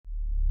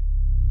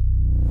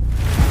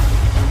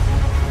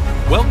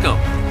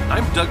Welcome.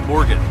 I'm Doug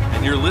Morgan,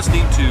 and you're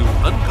listening to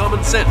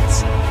Uncommon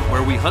Sense,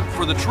 where we hunt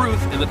for the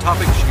truth in the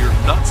topics you're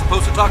not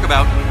supposed to talk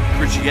about,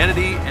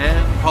 Christianity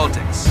and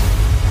politics.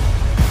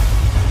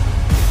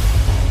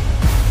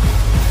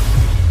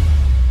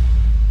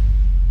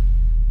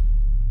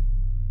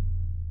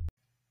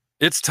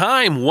 It's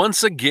time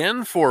once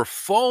again for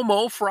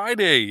FOMO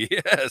Friday.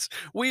 Yes,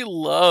 we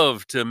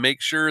love to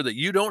make sure that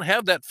you don't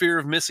have that fear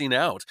of missing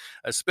out,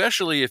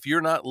 especially if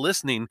you're not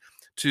listening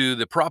to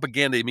the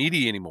propaganda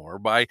media anymore,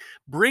 by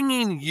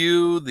bringing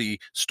you the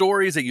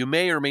stories that you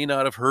may or may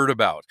not have heard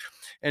about.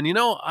 And you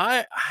know,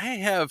 I've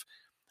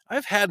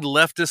had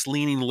leftist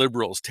leaning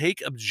liberals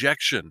take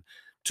objection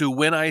to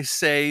when I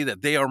say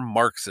that they are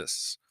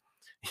Marxists.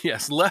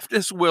 Yes,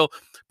 leftists will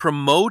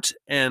promote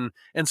and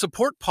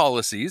support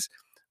policies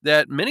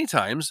that many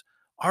times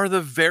are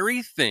the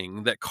very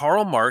thing that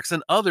Karl Marx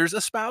and others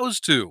espouse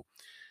to.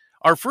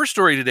 Our first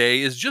story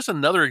today is just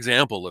another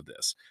example of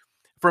this.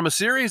 From a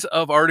series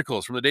of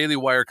articles from the Daily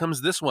Wire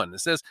comes this one. It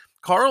says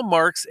Karl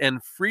Marx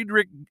and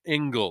Friedrich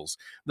Engels,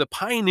 the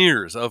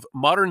pioneers of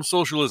modern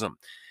socialism,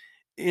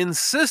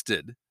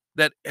 insisted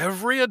that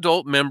every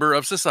adult member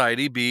of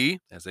society be,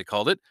 as they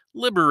called it,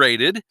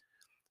 liberated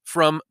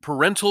from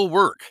parental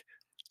work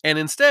and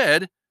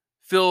instead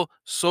fill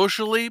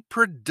socially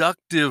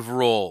productive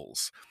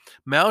roles.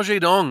 Mao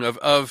Zedong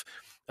of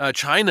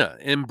China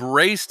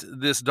embraced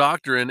this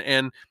doctrine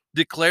and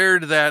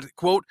declared that,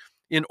 quote,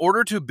 in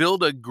order to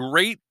build a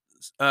great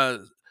uh,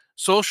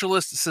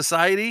 socialist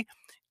society,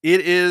 it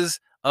is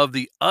of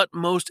the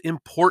utmost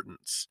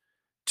importance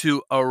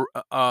to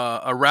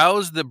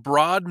arouse the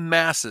broad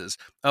masses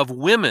of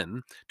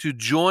women to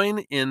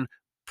join in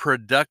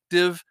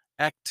productive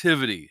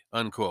activity,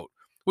 unquote,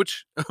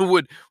 which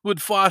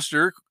would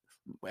foster,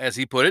 as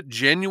he put it,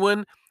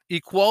 genuine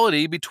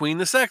equality between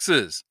the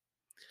sexes.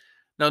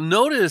 Now,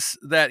 notice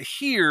that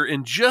here,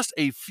 in just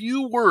a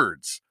few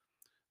words,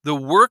 the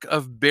work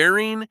of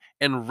bearing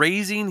and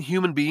raising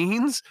human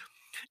beings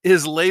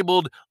is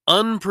labeled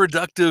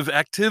unproductive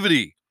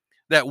activity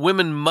that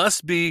women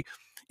must be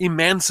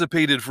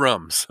emancipated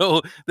from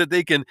so that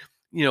they can,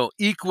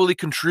 equally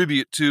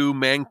contribute to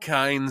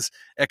mankind's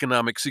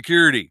economic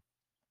security.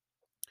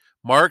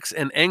 Marx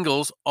and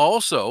Engels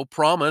also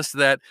promised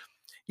that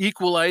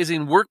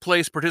equalizing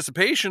workplace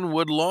participation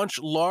would launch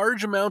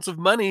large amounts of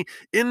money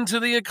into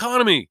the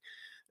economy,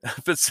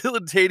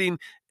 facilitating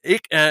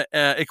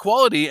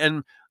equality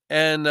and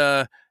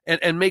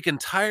make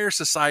entire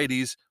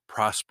societies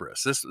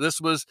prosperous. This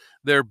was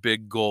their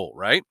big goal,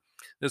 right?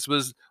 This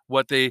was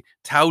what they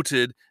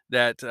touted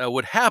that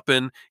would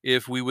happen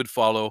if we would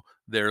follow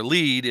their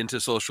lead into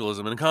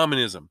socialism and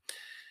communism.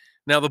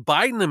 Now, the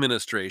Biden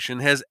administration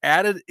has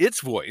added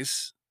its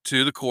voice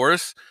to the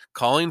chorus,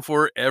 calling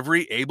for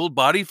every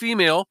able-bodied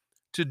female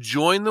to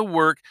join the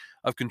work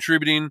of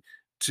contributing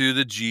to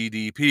the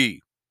GDP.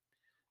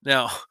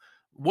 Now,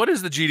 what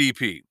is the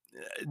GDP?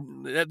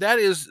 That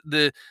is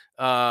the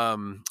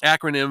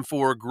acronym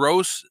for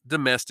Gross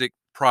Domestic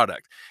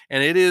Product,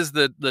 and it is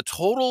the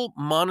total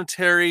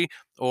monetary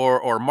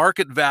or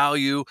market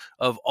value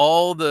of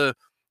all the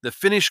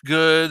finished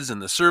goods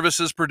and the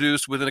services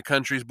produced within a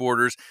country's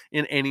borders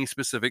in any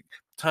specific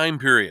time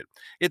period.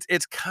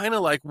 It's kind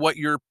of like what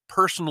your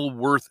personal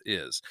worth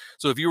is.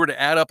 So if you were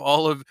to add up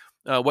all of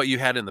what you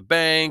had in the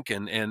bank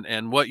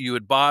and what you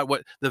had bought,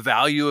 what the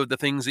value of the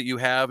things that you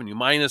have, and you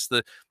minus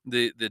the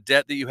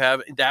debt that you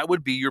have, that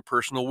would be your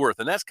personal worth.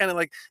 And that's kind of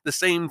like the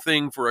same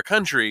thing for a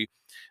country.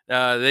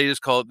 They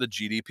just call it the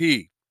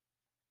GDP.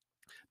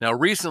 Now,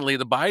 recently,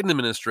 the Biden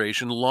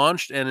administration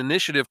launched an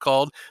initiative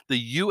called the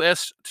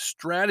U.S.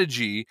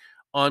 Strategy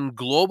on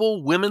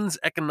Global Women's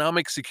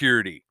Economic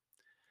Security.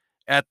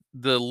 At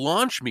the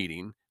launch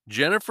meeting,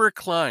 Jennifer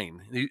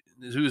Klein,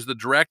 who's the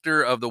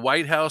director of the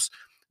White House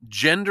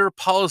Gender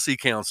Policy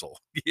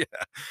Council,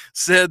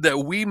 said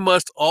that we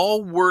must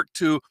all work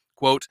to,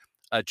 quote,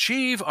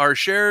 achieve our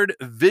shared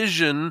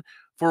vision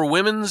for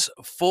women's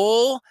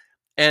full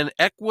and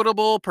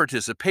equitable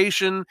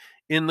participation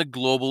in the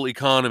global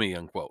economy,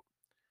 unquote.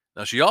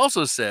 Now, she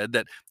also said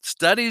that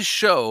studies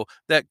show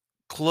that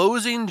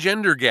closing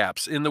gender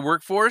gaps in the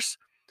workforce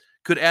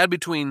could add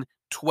between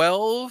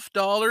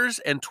 $12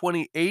 and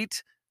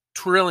 $28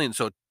 trillion.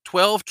 So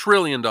 $12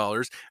 trillion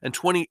and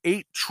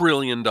 $28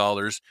 trillion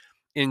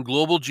in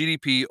global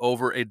GDP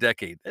over a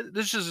decade.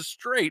 This is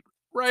straight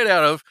right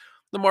out of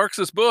the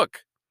Marxist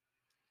book.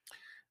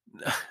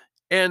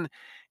 And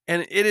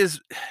it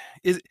is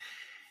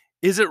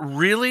it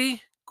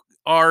really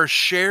our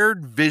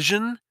shared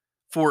vision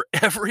for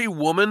every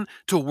woman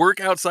to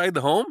work outside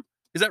the home?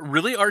 Is that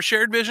really our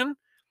shared vision?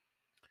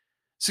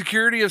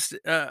 Secretary of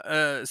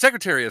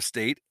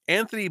State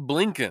Anthony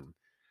Blinken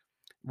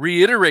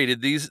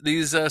reiterated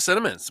these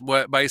sentiments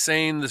by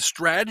saying the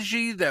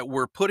strategy that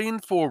we're putting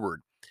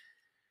forward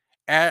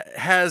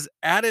has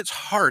at its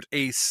heart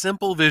a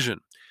simple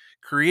vision: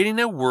 creating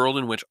a world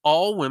in which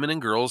all women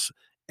and girls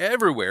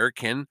everywhere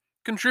can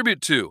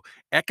contribute to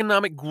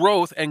economic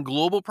growth and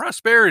global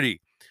prosperity.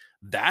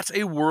 That's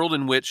a world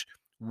in which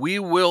we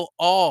will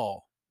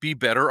all be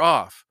better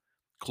off.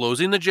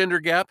 Closing the gender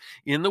gap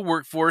in the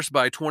workforce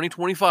by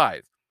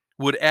 2025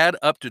 would add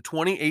up to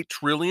 $28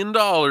 trillion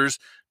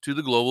to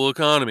the global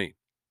economy.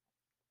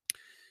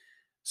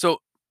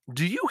 So,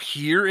 do you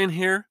hear in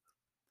here?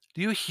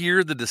 Do you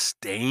hear the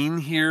disdain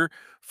here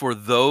for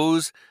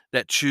those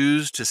that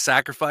choose to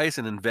sacrifice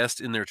and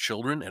invest in their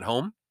children at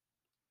home?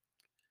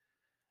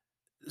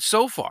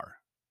 So far,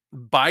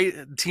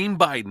 Team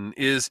Biden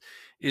is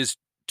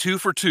 2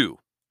 for 2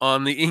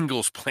 on the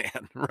Ingalls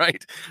plan,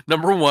 right?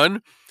 Number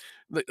 1,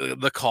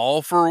 the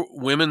call for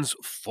women's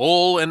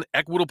full and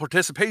equitable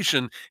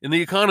participation in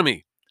the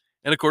economy.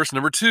 And of course,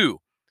 number 2,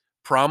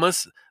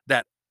 promise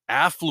that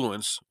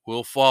affluence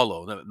will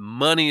follow, that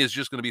money is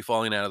just going to be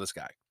falling out of the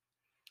sky.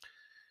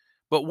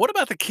 But what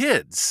about the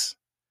kids?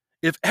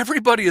 If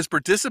everybody is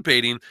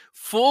participating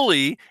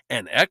fully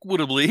and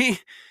equitably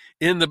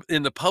in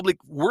the public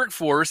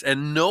workforce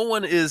and no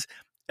one is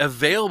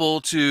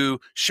available to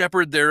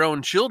shepherd their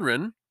own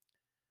children,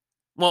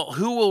 well,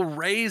 who will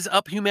raise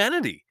up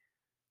humanity?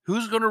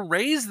 Who's going to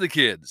raise the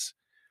kids?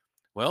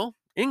 Well,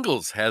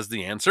 Ingalls has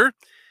the answer,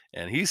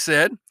 and he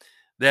said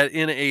that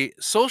in a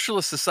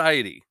socialist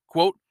society,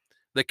 quote,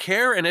 the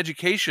care and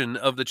education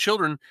of the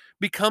children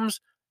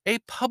becomes a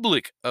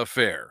public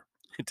affair.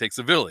 It takes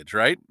a village,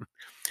 right?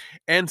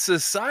 And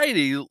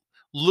society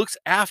looks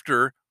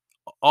after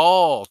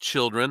all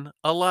children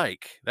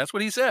alike. That's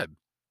what he said.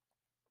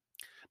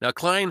 Now,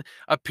 Klein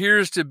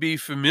appears to be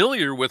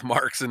familiar with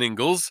Marx and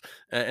Engels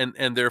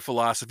and their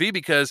philosophy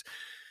because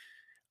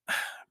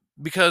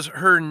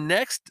her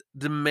next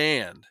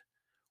demand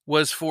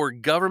was for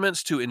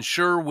governments to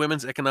ensure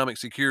women's economic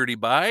security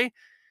by,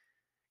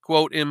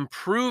 quote,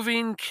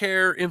 improving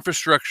care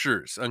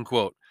infrastructures,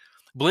 unquote.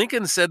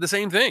 Blinken said the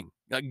same thing.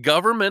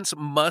 Governments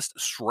must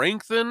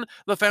strengthen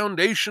the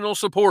foundational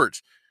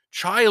support,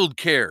 child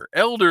care,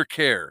 elder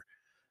care,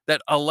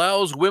 that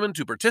allows women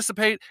to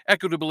participate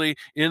equitably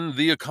in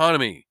the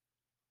economy.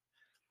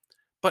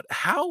 But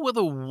how will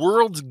the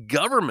world's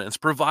governments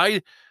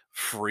provide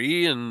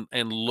free and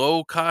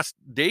low-cost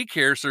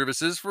daycare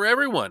services for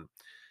everyone?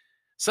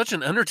 Such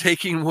an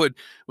undertaking would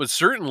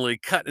certainly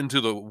cut into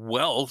the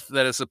wealth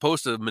that is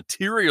supposed to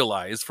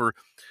materialize for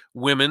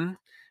women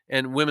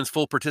and women's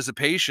full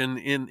participation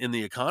in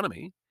the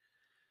economy.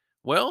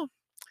 Well,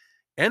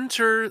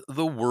 enter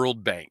the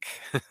World Bank.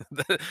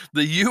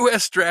 The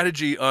U.S.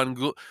 strategy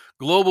on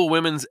global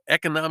women's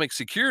economic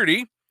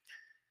security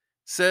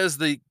says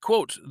the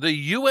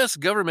U.S.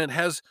 government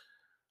has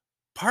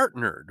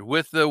partnered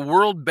with the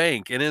World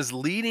Bank and is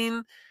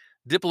leading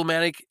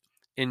diplomatic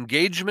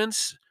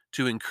engagements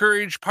to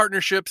encourage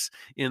partnerships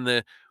in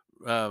the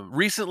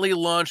recently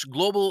launched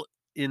Global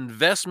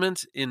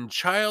Investment in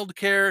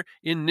Childcare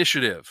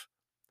Initiative,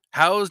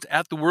 housed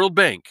at the World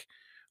Bank,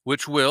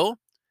 which will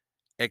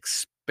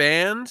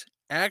expand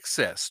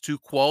access to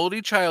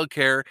quality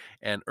childcare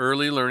and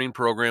early learning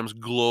programs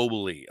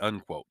globally,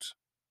 unquote.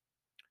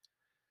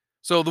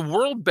 So the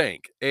World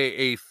Bank,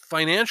 a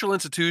financial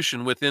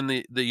institution within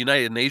the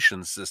United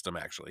Nations system,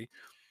 actually,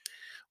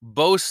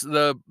 boasts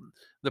the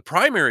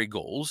primary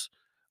goals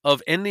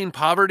of ending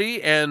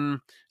poverty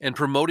and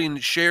promoting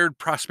shared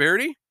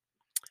prosperity.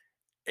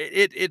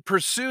 It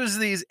pursues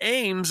these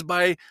aims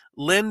by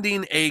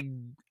lending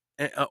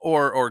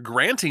or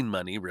granting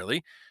money,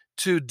 really,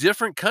 to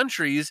different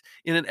countries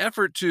in an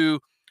effort to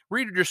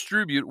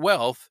redistribute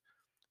wealth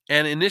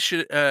and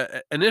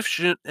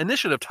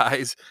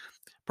initiativize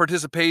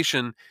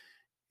participation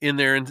in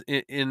their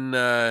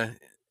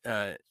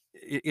uh,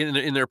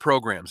 in their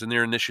programs and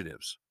their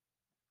initiatives.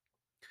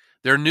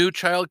 Their new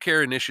child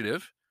care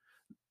initiative,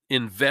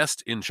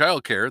 Invest in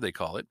Childcare, they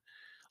call it,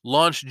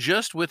 launched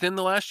just within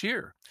the last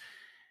year.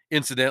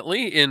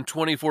 Incidentally, in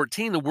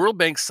 2014, the World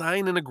Bank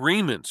signed an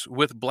agreement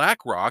with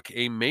BlackRock,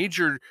 a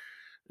major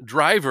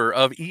driver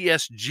of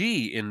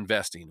ESG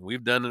investing.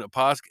 We've done a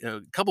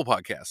couple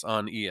podcasts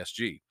on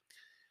ESG.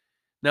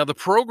 Now, the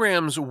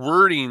program's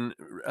wording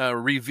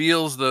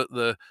reveals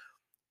the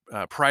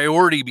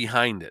priority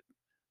behind it.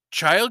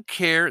 Child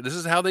care, this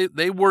is how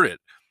they word it.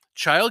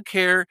 Child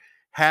care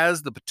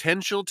has the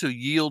potential to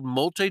yield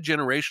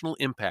multi-generational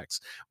impacts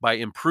by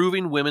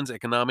improving women's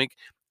economic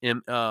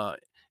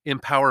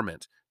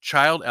empowerment,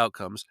 child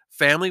outcomes,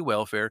 family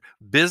welfare,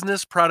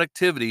 business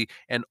productivity,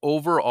 and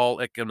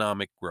overall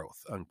economic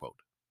growth, unquote.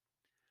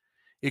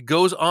 It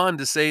goes on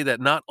to say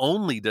that not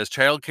only does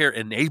childcare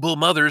enable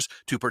mothers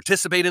to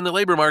participate in the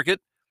labor market,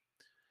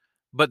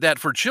 but that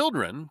for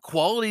children,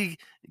 quality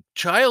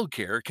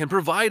childcare can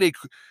provide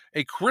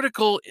a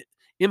critical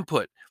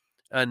input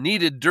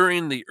needed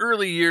during the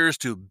early years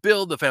to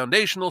build the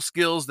foundational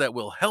skills that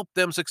will help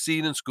them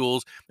succeed in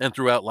schools and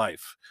throughout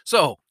life.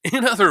 So,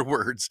 in other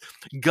words,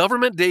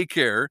 government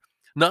daycare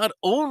not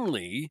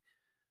only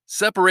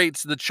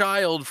separates the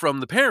child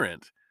from the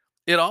parent,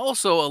 it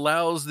also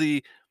allows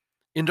the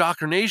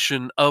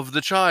indoctrination of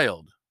the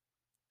child.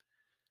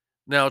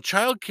 Now,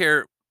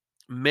 childcare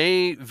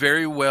may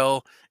very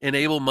well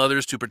enable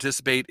mothers to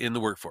participate in the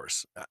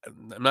workforce.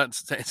 I'm not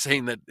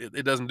saying that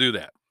it doesn't do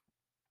that.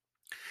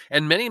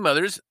 And many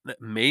mothers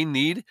may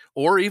need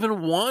or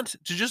even want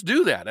to just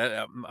do that.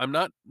 I'm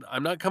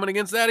not coming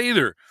against that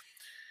either.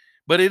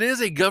 But it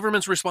is a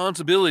government's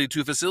responsibility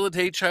to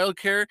facilitate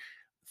childcare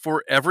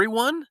for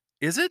everyone,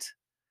 is it?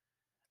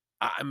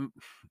 I'm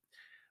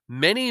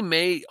Many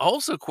may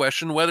also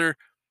question whether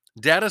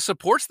data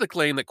supports the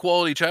claim that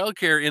quality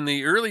childcare in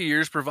the early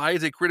years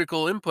provides a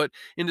critical input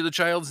into the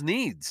child's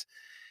needs.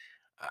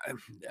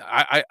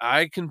 I,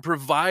 I can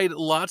provide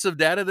lots of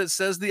data that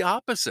says the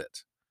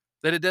opposite,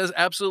 that it does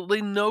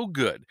absolutely no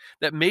good,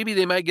 that maybe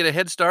they might get a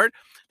head start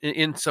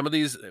in some of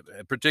these,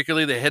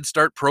 particularly the Head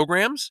Start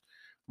programs,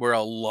 where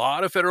a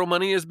lot of federal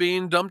money is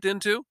being dumped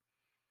into.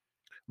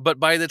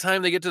 But by the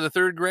time they get to the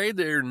third grade,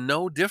 they're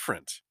no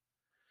different.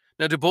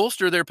 Now, to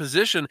bolster their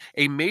position,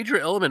 a major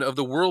element of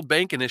the World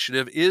Bank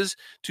initiative is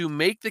to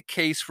make the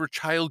case for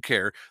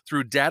childcare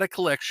through data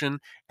collection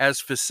as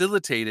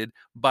facilitated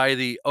by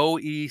the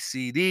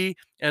OECD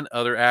and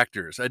other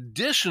actors.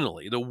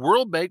 Additionally, the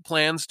World Bank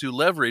plans to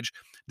leverage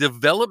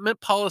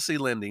development policy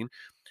lending,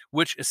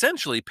 which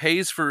essentially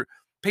pays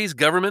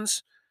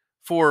governments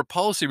for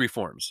policy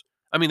reforms.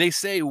 I mean, they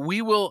say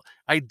we will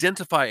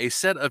identify a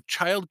set of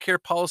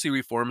childcare policy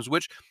reforms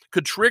which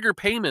could trigger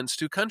payments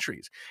to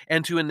countries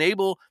and to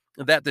enable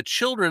that the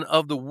children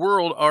of the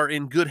world are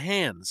in good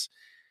hands.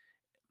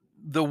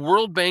 The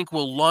World Bank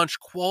will launch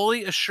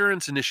quality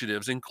assurance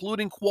initiatives,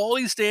 including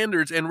quality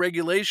standards and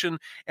regulation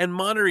and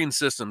monitoring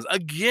systems.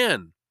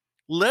 Again,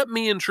 let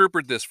me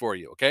interpret this for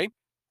you, okay?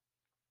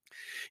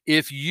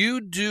 If you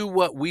do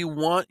what we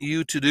want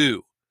you to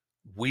do,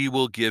 we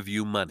will give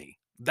you money.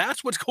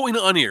 That's what's going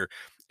on here.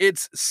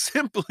 It's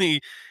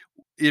simply,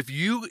 if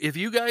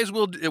you guys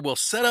will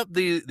set up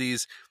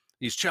these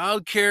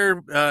child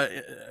care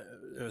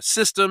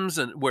systems,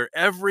 and where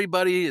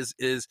everybody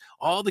is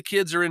all the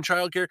kids are in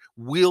childcare,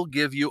 we'll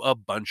give you a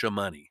bunch of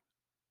money.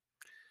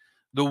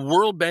 The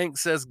World Bank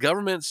says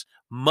governments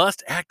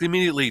must act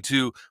immediately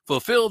to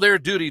fulfill their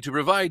duty to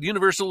provide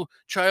universal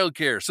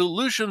childcare.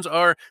 Solutions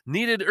are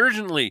needed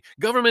urgently.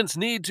 Governments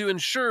need to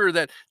ensure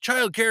that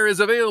childcare is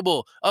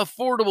available,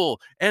 affordable,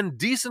 and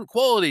decent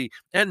quality,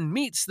 and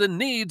meets the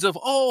needs of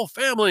all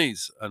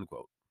families.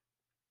 Unquote.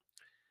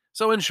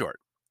 So, in short,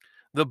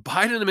 the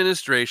Biden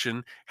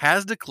administration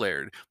has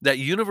declared that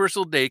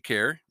universal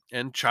daycare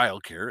and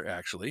childcare,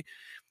 actually,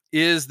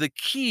 is the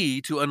key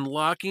to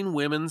unlocking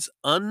women's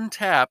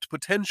untapped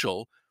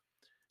potential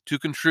to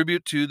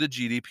contribute to the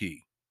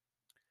GDP.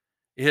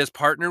 It has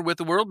partnered with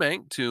the World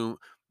Bank to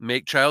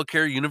make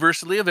childcare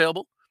universally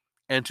available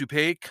and to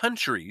pay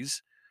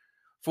countries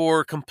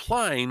for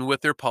complying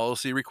with their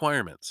policy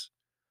requirements.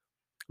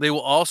 They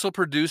will also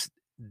produce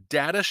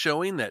data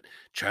showing that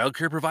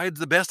childcare provides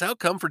the best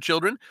outcome for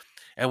children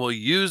and will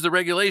use the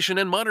regulation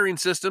and monitoring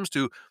systems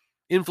to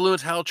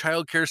influence how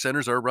childcare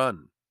centers are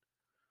run.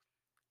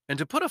 And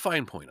to put a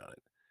fine point on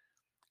it,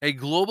 a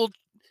global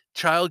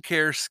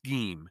childcare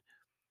scheme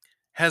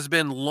has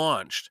been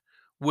launched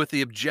with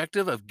the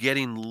objective of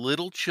getting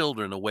little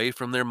children away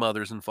from their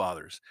mothers and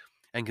fathers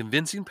and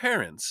convincing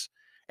parents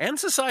and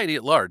society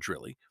at large,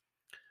 really,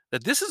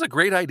 that this is a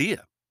great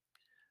idea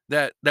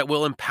that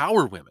will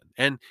empower women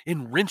and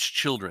enrich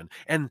children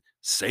and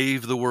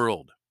save the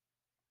world.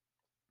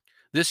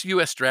 This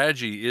U.S.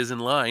 strategy is in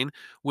line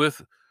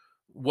with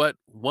what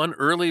one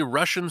early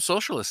Russian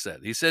socialist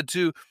said. He said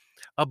to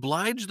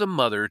oblige the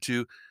mother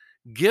to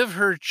give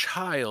her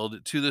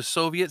child to the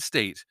Soviet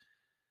state,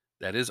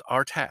 that is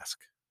our task.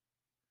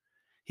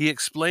 He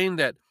explained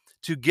that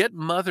to get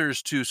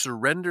mothers to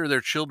surrender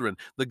their children,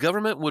 the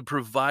government would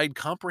provide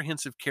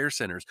comprehensive care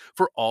centers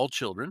for all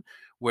children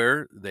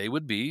where they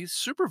would be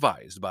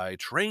supervised by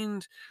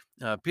trained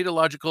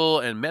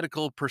pediatrical and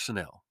medical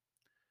personnel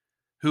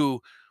who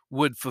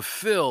would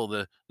fulfill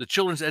the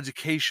children's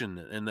education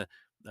and the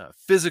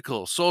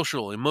physical,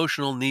 social,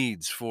 emotional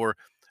needs for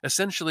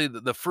essentially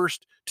the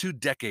first 2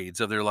 decades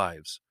of their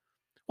lives.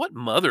 What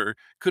mother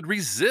could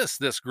resist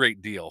this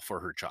great deal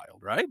for her child,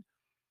 right?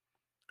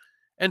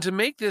 And to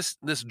make this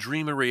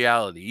dream a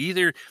reality,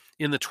 either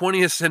in the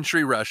 20th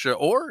century Russia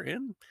or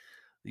in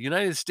the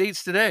United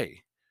States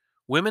today,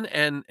 women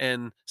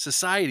and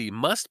society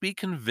must be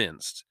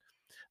convinced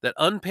that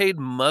unpaid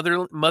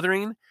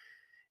mothering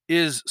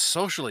is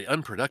socially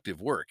unproductive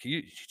work.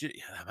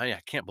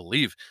 I can't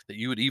believe that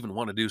you would even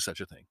want to do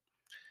such a thing.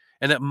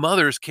 And that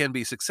mothers can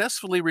be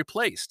successfully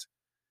replaced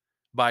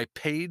by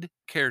paid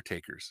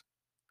caretakers.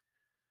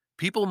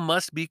 People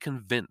must be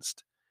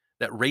convinced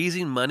that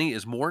raising money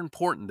is more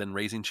important than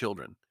raising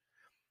children,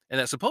 and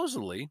that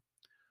supposedly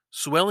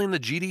swelling the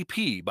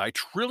GDP by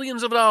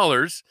trillions of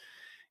dollars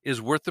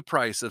is worth the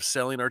price of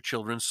selling our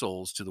children's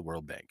souls to the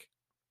World Bank.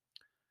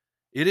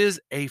 It is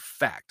a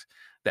fact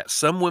that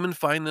some women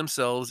find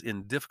themselves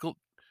in difficult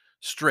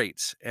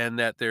straits and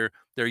that their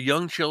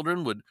young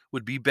children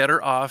would be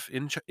better off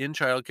in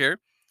childcare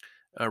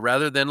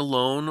rather than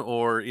alone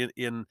or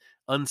in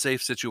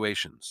unsafe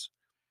situations.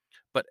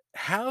 But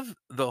have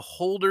the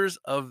holders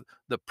of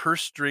the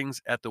purse strings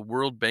at the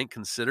World Bank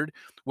considered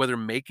whether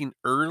making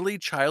early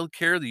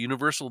childcare the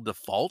universal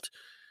default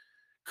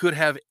could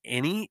have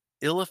any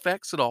ill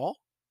effects at all?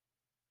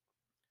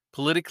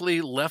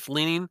 Politically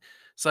left-leaning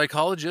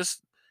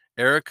psychologist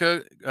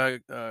Erica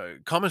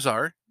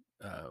Komisar,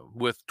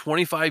 with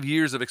 25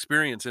 years of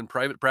experience in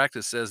private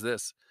practice, says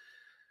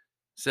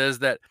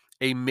that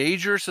a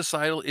major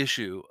societal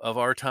issue of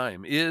our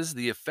time is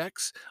the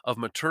effects of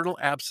maternal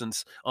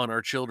absence on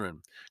our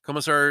children.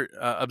 Komisar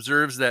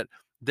observes that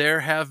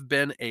there have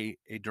been a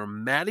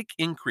dramatic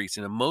increase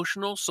in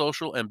emotional,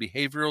 social, and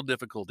behavioral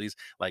difficulties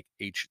like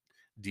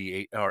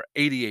or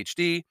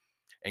ADHD,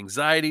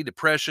 anxiety,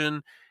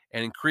 depression,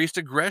 and increased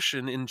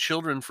aggression in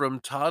children from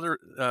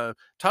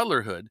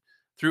toddlerhood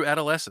through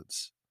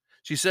adolescence.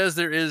 She says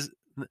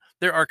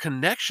there are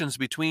connections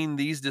between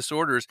these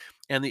disorders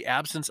and the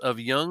absence of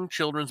young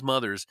children's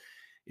mothers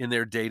in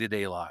their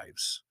day-to-day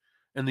lives.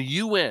 And the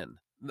UN,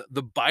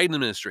 the Biden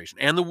administration,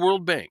 and the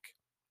World Bank,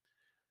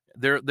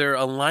 their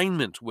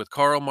alignment with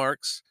Karl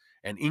Marx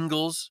and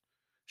Engels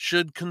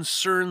should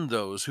concern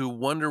those who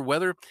wonder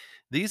whether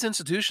these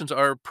institutions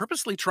are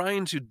purposely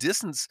trying to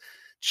distance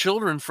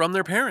children from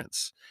their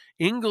parents.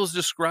 Engels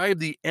described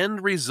the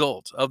end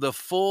result of the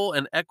full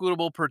and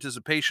equitable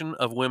participation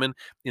of women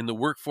in the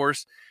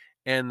workforce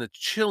and the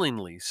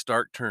chillingly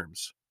stark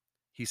terms.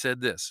 He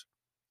said this: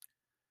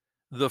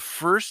 the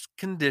first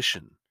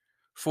condition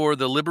for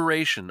the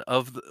liberation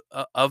of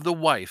the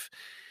wife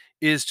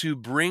is to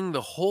bring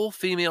the whole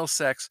female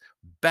sex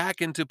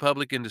back into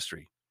public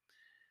industry.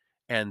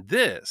 And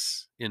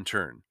this, in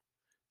turn,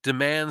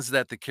 demands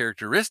that the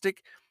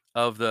characteristic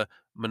of the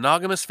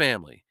monogamous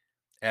family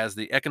as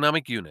the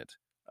economic unit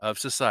of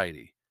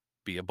society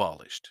be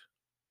abolished.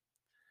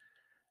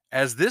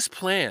 As this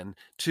plan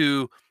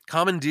to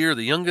commandeer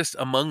the youngest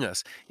among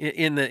us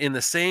in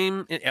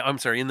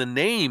the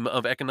name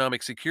of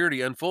economic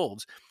security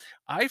unfolds,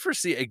 I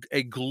foresee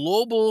a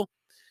global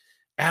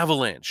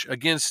avalanche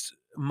against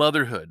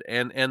motherhood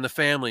and the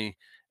family.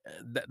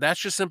 That's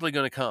just simply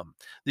going to come.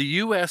 The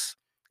U.S.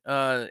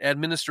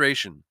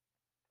 Administration,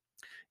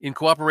 in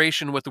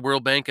cooperation with the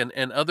World Bank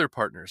and other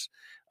partners,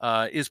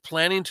 is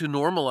planning to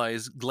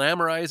normalize,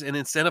 glamorize, and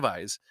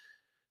incentivize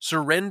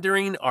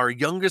surrendering our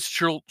youngest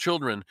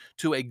children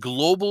to a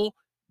global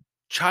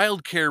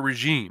childcare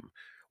regime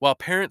while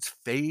parents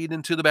fade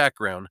into the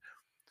background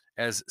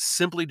as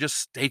simply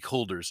just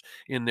stakeholders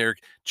in their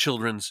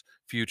children's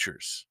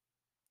futures.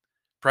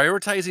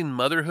 Prioritizing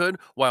motherhood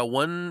while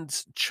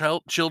one's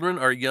children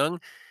are young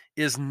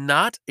is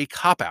not a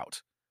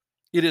cop-out.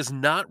 It is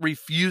not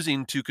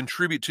refusing to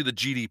contribute to the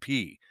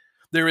GDP.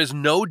 There is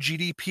no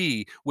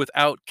GDP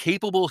without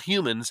capable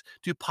humans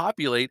to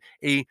populate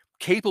a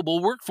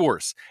capable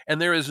workforce,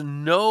 and there is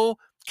no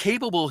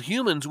capable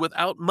humans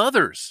without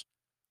mothers.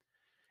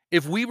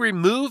 If we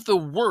remove the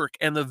work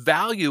and the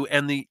value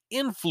and the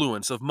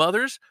influence of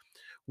mothers,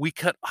 we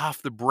cut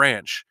off the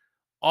branch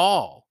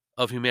all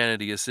of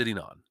humanity is sitting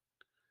on.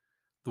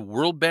 The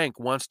World Bank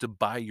wants to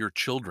buy your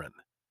children.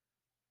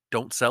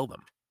 Don't sell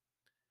them.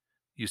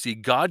 You see,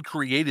 God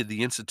created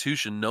the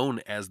institution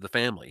known as the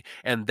family,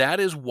 and that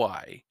is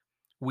why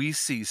we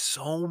see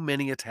so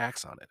many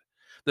attacks on it.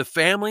 The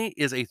family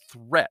is a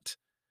threat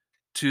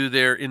to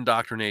their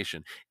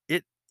indoctrination.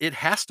 It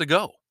has to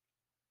go.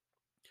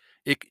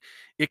 It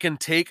it can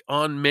take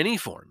on many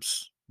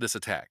forms, this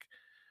attack,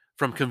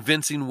 from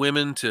convincing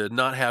women to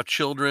not have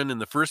children in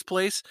the first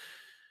place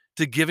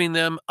to giving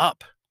them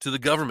up to the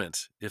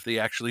government if they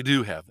actually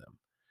do have them.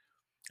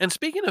 And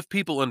speaking of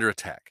people under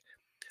attack,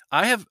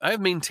 I've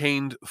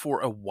maintained for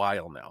a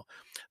while now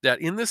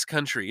that in this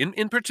country,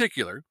 in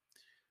particular,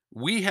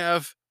 we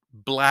have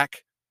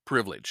black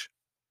privilege.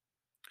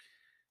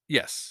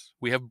 Yes,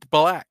 we have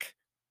black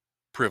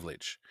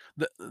privilege.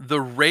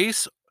 The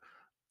race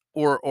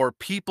or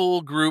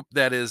people group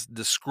that is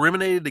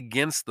discriminated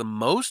against the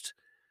most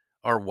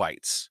are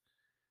whites.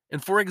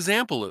 And for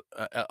example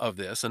of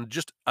this, and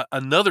just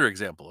another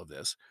example of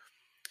this,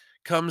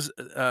 comes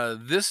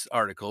this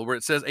article where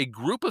it says a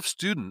group of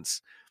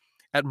students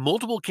at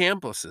multiple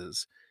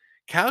campuses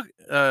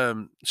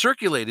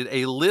circulated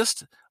a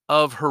list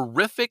of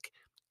horrific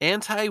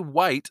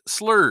anti-white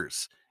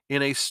slurs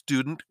in a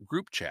student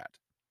group chat.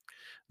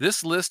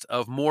 This list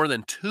of more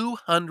than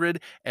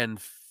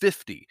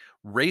 250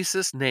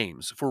 racist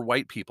names for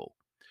white people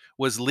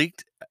was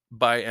leaked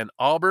by an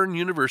Auburn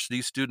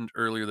University student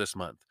earlier this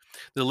month.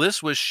 The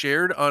list was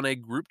shared on a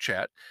group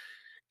chat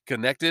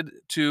connected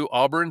to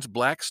Auburn's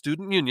Black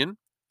Student Union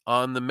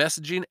on the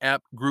messaging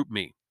app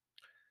GroupMe.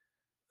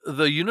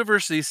 The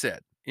university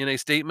said in a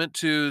statement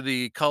to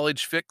the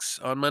College Fix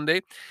on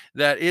Monday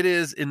that it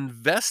is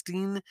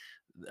investigating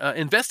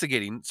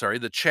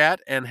the chat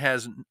and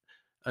has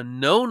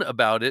known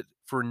about it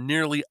for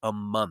nearly a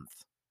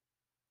month.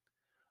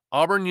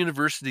 Auburn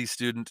University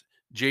student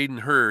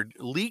Jaden Hurd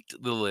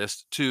leaked the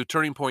list to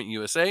Turning Point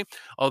USA,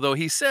 although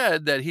he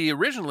said that he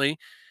originally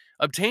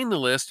obtained the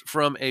list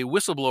from a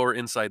whistleblower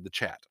inside the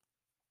chat.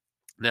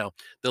 Now,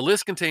 the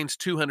list contains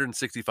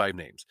 265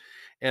 names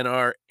and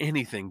are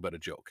anything but a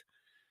joke.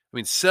 I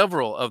mean,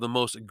 several of the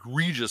most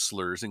egregious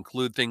slurs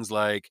include things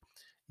like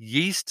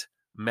yeast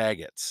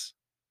maggots.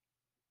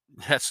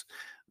 That's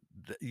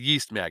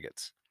yeast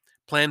maggots.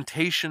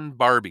 plantation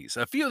Barbies.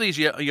 A few of these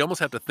you almost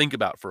have to think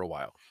about for a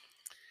while.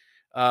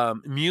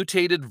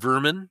 Mutated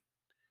vermin,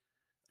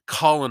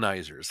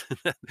 colonizers.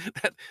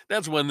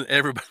 That's one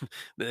everybody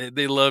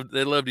they love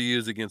to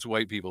use against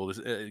white people.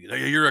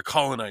 You're a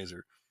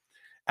colonizer.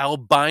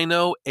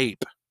 Albino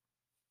ape,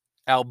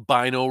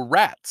 albino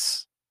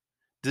rats,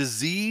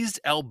 diseased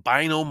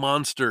albino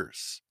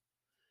monsters,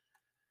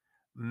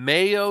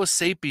 Mayo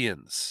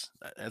sapiens.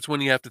 That's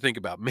one you have to think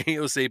about.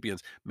 Mayo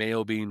sapiens.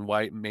 Mayo being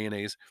white,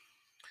 mayonnaise.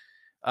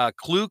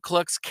 Ku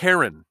Klux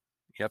Karen.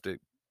 You have to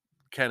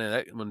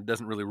that one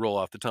doesn't really roll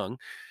off the tongue.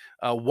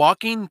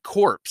 Walking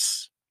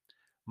corpse.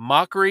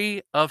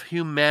 Mockery of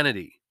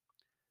humanity.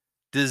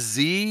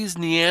 Diseased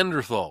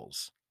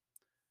Neanderthals.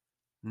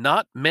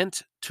 Not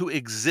meant to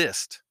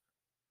exist.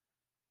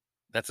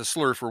 That's a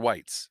slur for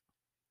whites.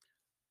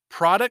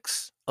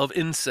 Products of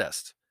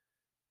incest.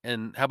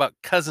 And how about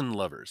cousin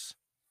lovers?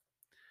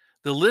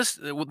 The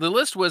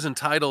list was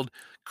entitled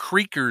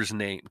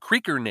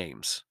Creaker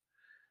names.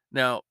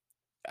 Now,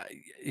 uh,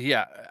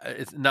 yeah,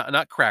 it's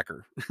not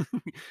cracker.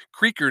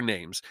 Creaker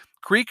names.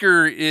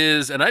 Creaker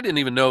is, and I didn't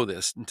even know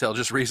this until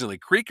just recently.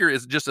 Creaker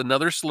is just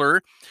another slur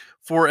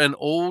for an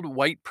old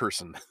white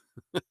person.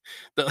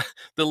 The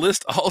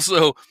list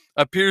also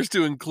appears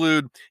to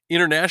include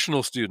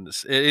international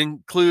students. It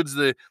includes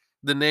the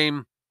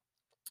name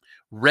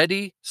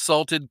Ready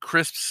Salted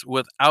Crisps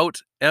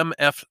without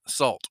MF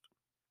salt.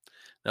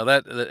 Now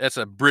that's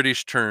a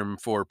British term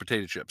for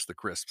potato chips, the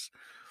crisps.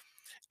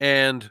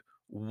 And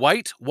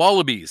white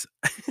wallabies,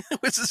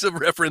 which is a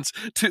reference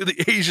to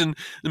the Asian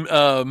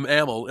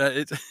mammal.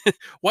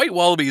 White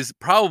wallabies,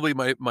 probably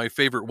my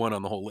favorite one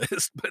on the whole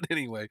list. But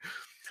anyway,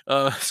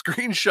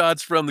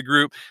 screenshots from the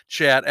group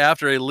chat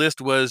after a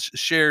list was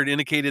shared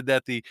indicated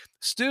that the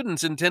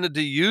students intended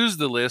to use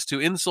the list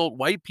to insult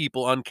white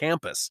people on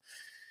campus.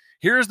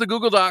 Here's the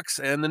Google Docs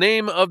and the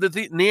name of the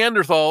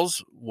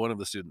Neanderthals, one of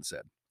the students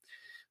said.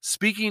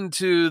 Speaking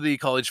to the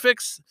College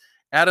Fix,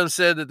 Adams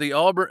said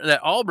that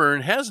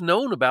Auburn has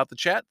known about the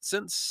chat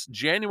since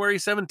January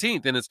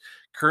 17th and is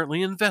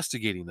currently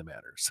investigating the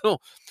matter. So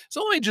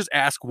let me just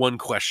ask one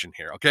question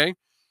here, okay?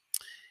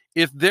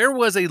 If there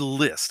was a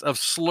list of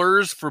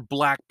slurs for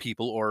black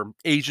people or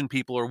Asian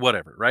people or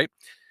whatever, right?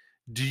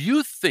 Do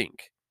you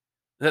think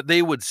that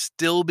they would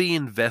still be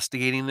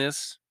investigating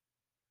this?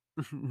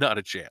 Not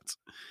a chance.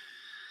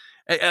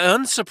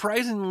 An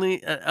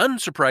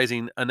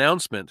unsurprising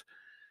announcement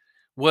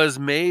was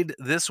made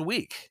this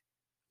week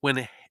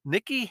when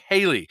Nikki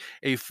Haley,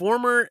 a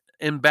former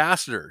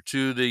ambassador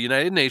to the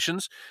United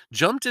Nations,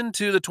 jumped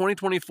into the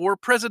 2024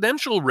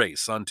 presidential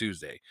race on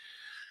Tuesday.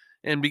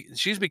 And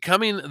she's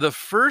becoming the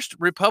first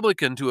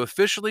Republican to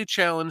officially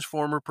challenge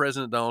former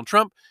President Donald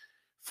Trump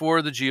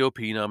for the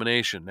GOP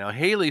nomination. Now,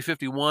 Haley,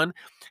 51,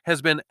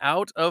 has been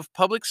out of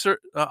public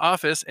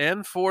office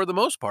and, for the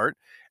most part,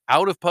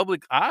 out of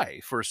public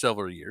eye for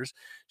several years.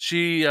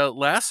 She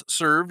last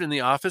served in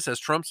the office as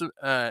Trump's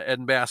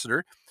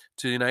ambassador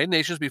to the United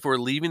Nations before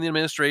leaving the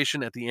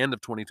administration at the end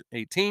of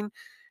 2018,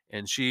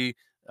 and she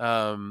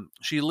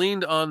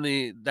leaned on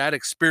that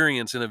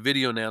experience in a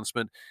video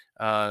announcement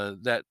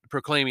that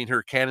proclaiming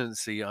her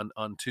candidacy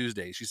on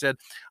Tuesday. She said,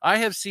 "I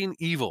have seen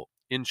evil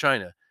in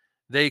China.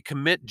 They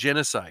commit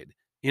genocide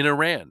in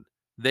Iran.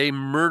 They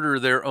murder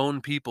their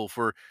own people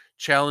for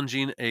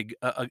challenging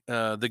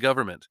the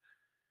government.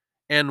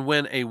 And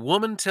when a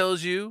woman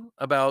tells you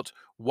about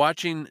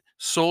watching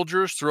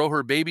soldiers throw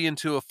her baby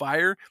into a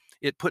fire,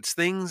 it puts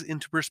things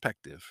into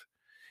perspective.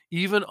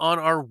 Even on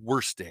our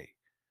worst day,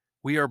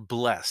 we are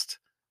blessed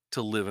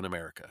to live in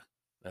America."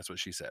 That's what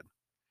she said.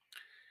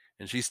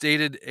 And she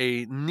stated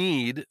a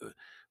need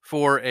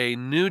for a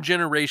new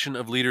generation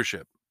of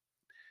leadership,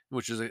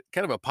 which is a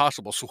kind of a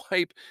possible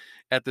swipe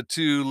at the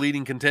two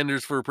leading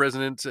contenders for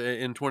president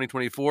in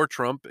 2024,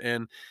 Trump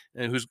and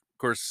who's of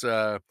course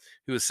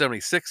who is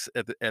 76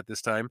 at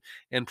this time,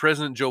 and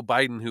President Joe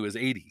Biden, who is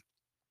 80.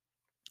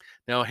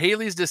 Now,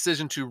 Haley's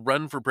decision to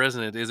run for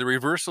president is a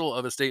reversal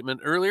of a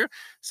statement earlier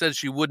said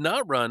she would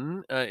not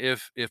run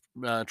if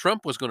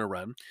Trump was going to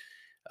run,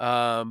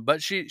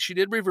 but she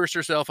did reverse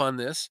herself on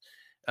this,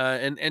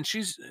 and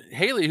she's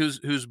Haley,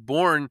 who's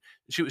born.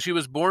 She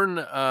was born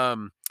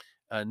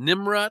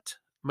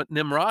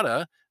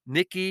Nimrata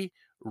Nikki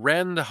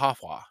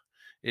Randhawa,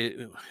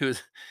 who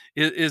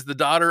is the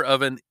daughter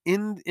of an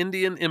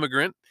Indian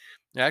immigrant,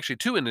 actually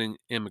two Indian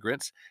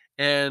immigrants,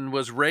 and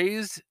was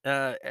raised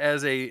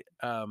as a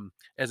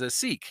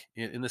Sikh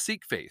in the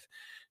Sikh faith.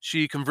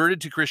 She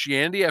converted to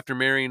Christianity after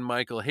marrying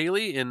Michael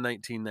Haley in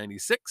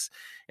 1996,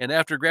 and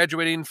after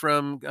graduating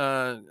from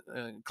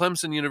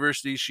Clemson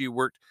University, she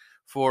worked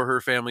for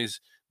her family's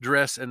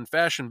dress and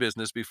fashion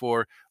business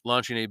before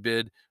launching a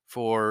bid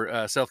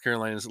for South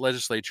Carolina's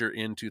legislature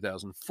in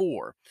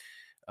 2004.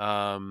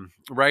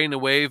 Riding a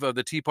wave of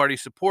the Tea Party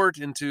support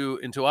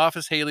into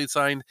office, Haley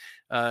signed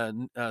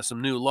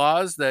some new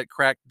laws that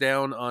cracked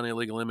down on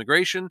illegal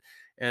immigration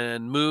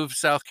and moved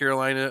South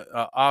Carolina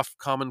off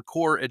Common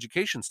Core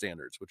education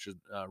standards, which is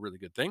a really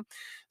good thing.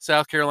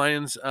 South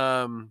Carolinians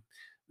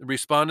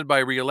responded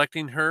by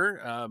reelecting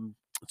her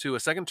to a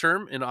second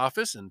term in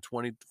office in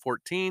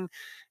 2014,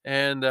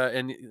 and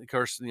of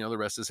course, the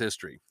rest is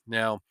history.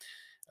 Now,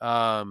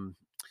 um,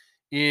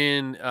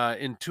 in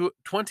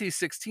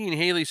 2016,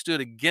 Haley stood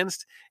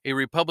against a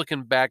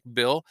Republican-backed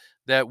bill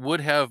that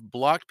would have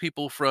blocked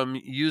people from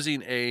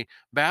using a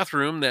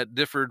bathroom that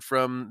differed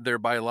from their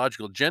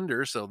biological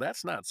gender, so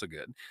that's not so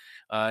good.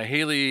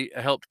 Haley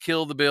helped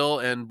kill the bill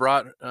and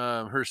brought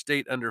her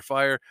state under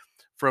fire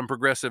from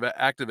progressive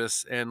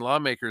activists and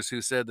lawmakers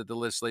who said that the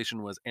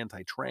legislation was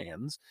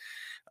anti-trans.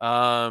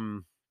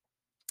 Um,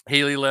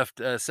 Haley left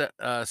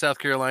South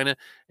Carolina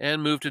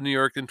and moved to New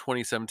York in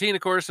 2017,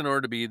 of course, in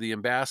order to be the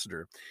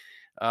ambassador.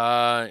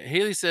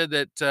 Haley said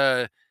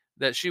that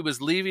she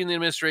was leaving the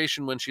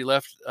administration when she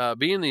left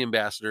being the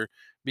ambassador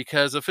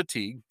because of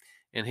fatigue.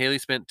 And Haley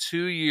spent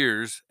 2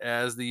 years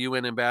as the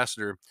UN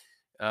ambassador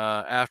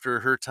after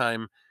her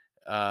time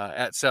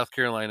at South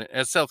Carolina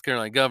as South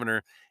Carolina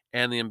governor.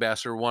 And the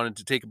ambassador wanted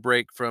to take a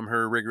break from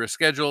her rigorous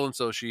schedule, and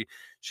so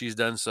she's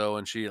done so.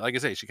 And she, like I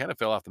say, she kind of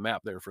fell off the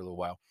map there for a little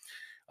while.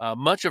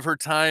 Much of her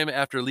time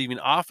after leaving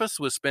office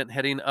was spent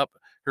heading up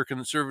her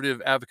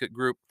conservative advocate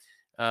group,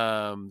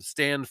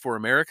 Stand for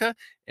America,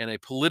 and a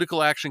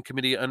political action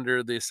committee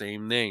under the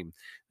same name.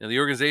 Now, the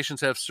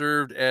organizations have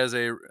served as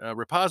a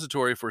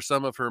repository for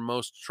some of her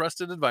most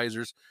trusted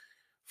advisors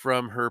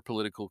from her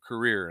political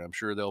career. I'm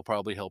sure they'll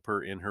probably help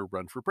her in her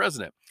run for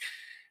president.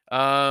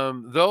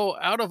 Though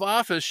out of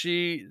office,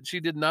 she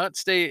did not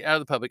stay out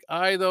of the public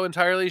eye, though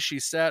entirely. She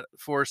sat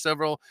for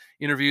several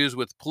interviews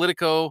with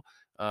Politico,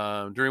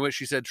 during which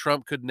she said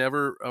Trump could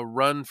never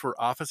run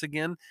for office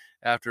again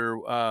after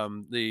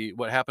the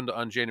what happened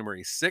on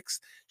January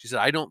 6th. She said,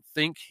 "I don't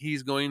think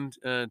he's going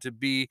to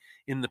be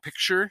in the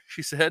picture."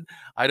 She said,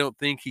 "I don't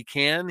think he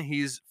can.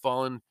 He's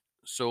fallen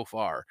so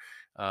far."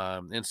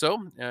 And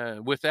so,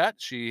 with that,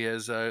 she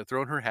has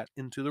thrown her hat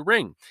into the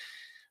ring.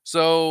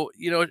 So,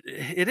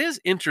 it is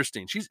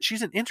interesting.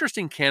 She's an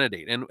interesting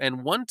candidate,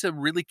 and one to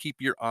really keep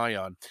your eye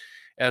on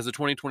as the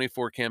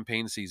 2024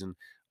 campaign season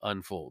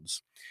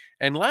unfolds.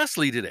 And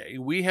lastly, today,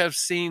 we have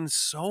seen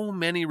so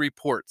many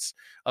reports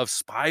of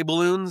spy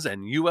balloons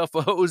and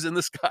UFOs in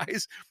the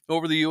skies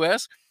over the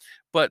US,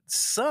 but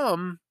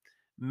some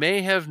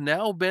may have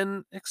now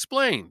been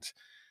explained.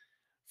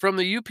 From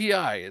the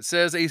UPI, it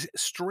says a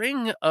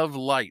string of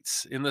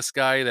lights in the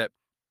sky that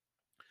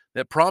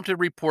prompted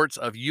reports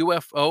of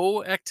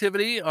UFO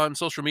activity on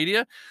social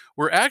media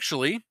were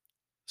actually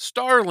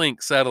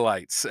Starlink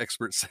satellites,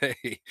 experts say.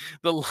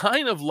 The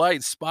line of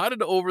lights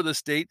spotted over the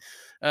state,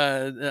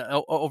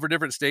 over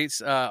different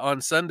states on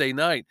Sunday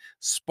night,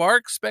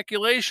 sparked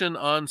speculation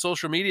on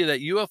social media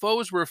that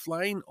UFOs were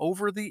flying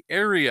over the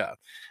area.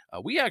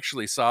 We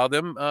actually saw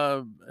them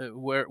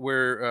where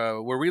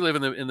we live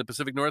in the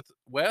Pacific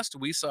Northwest.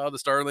 We saw the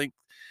Starlink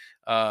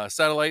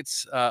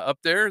satellites up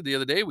there the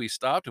other day. We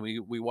stopped and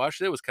we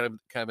watched it. It was kind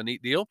of a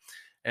neat deal.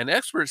 And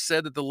experts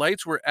said that the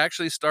lights were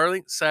actually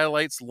Starlink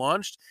satellites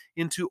launched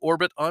into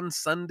orbit on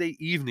Sunday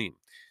evening.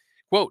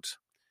 Quote,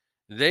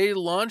 "They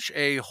launch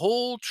a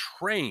whole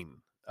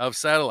train of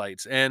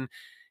satellites, and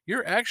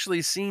you're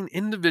actually seeing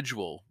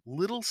individual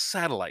little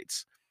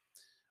satellites,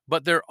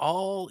 but they're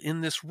all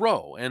in this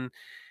row. And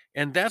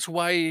that's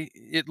why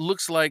it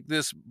looks like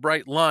this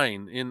bright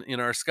line in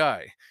our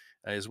sky,"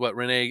 is what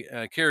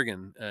Renee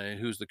Kerrigan,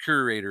 who's the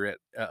curator at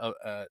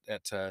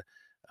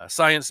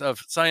Science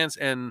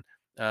and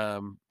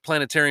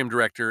planetarium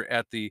director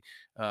at the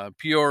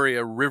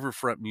Peoria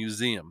Riverfront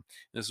Museum.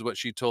 This is what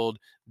she told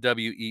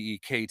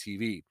WEEK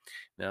TV.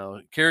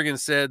 Now, Kerrigan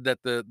said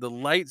that the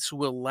lights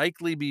will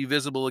likely be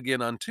visible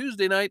again on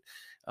Tuesday night,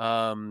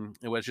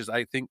 which is,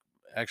 I think,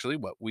 actually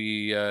what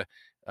we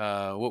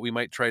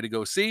might try to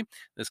go see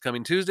this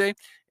coming Tuesday,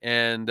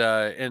 and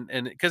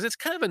because it's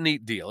kind of a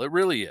neat deal, it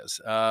really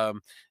is.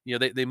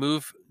 They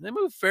move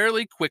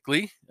fairly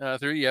quickly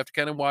through. You have to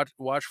kind of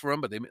watch for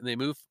them, but they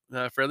move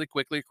fairly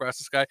quickly across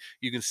the sky.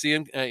 You can see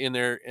them in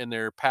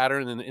their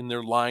pattern and in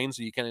their lines,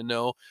 so you kind of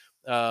know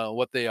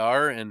what they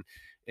are. And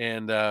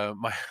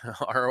my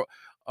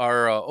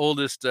our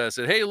oldest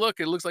said, "Hey, look!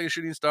 It looks like a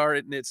shooting star."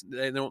 And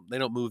they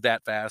don't move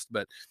that fast,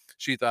 but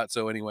she thought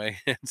so anyway.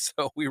 And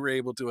so we were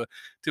able to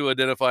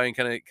identify and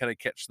kind of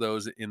catch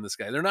those in the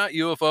sky. They're not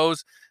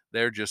UFOs;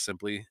 they're just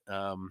simply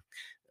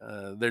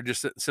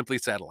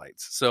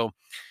satellites. So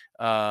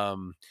I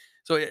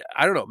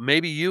don't know.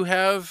 Maybe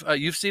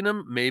you've seen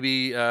them.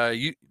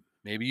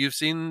 Maybe you've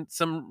seen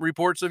some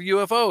reports of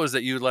UFOs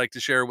that you'd like to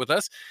share with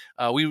us.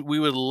 We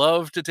would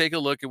love to take a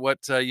look at what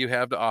you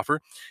have to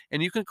offer,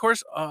 and you can, of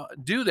course,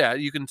 do that.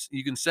 You can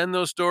send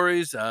those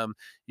stories.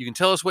 You can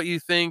tell us what you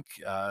think.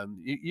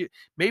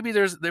 Maybe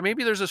there's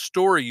a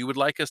story you would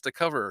like us to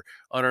cover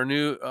on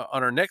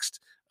our next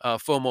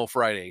FOMO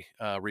Friday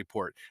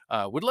report.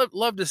 Would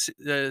love to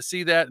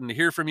see that and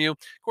hear from you.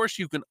 Of course,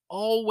 you can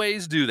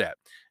always do that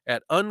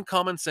at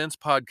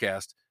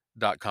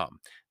uncommonsensepodcast.com.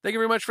 Thank you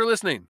very much for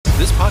listening.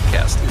 This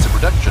podcast is a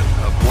production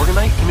of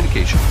Morganite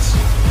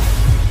Communications.